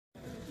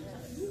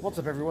What's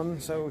up,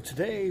 everyone? So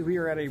today we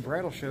are at a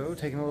bridal show,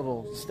 taking a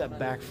little step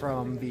back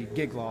from the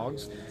gig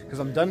logs because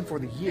I'm done for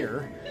the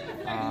year,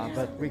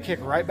 but we kick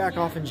right back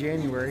off in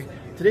January.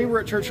 Today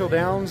we're at Churchill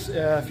Downs.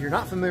 If you're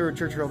not familiar with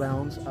Churchill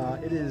Downs,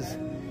 it is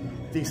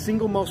the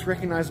single most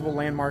recognizable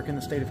landmark in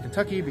the state of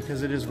Kentucky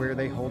because it is where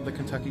they hold the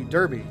Kentucky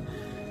Derby.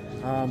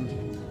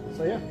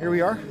 So yeah, here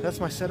we are. That's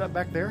my setup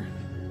back there.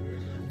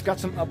 Got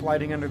some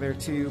uplighting under there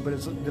too, but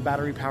it's the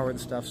battery powered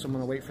stuff, so I'm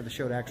going to wait for the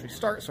show to actually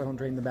start so I don't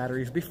drain the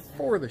batteries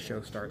before the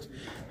show starts.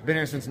 I've been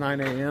here since 9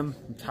 a.m.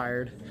 I'm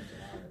tired.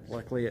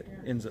 Luckily it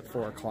ends at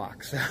 4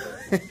 o'clock. So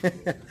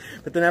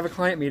but then I have a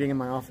client meeting in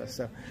my office,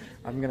 so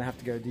I'm going to have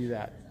to go do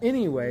that.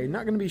 Anyway,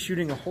 not going to be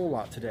shooting a whole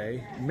lot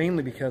today,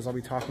 mainly because I'll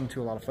be talking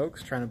to a lot of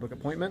folks, trying to book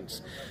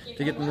appointments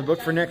to get them to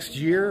book for next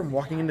year. I'm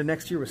walking into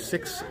next year with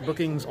 6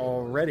 bookings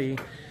already,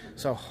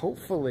 so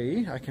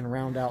hopefully I can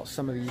round out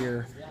some of the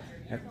year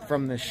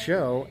from this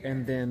show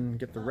and then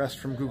get the rest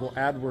from Google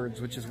AdWords,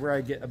 which is where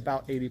I get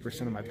about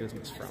 80% of my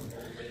business from.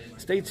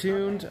 Stay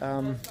tuned.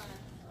 I'm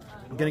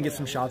gonna get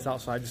some shots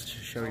outside just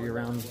to show you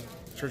around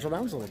Churchill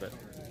Downs a little bit.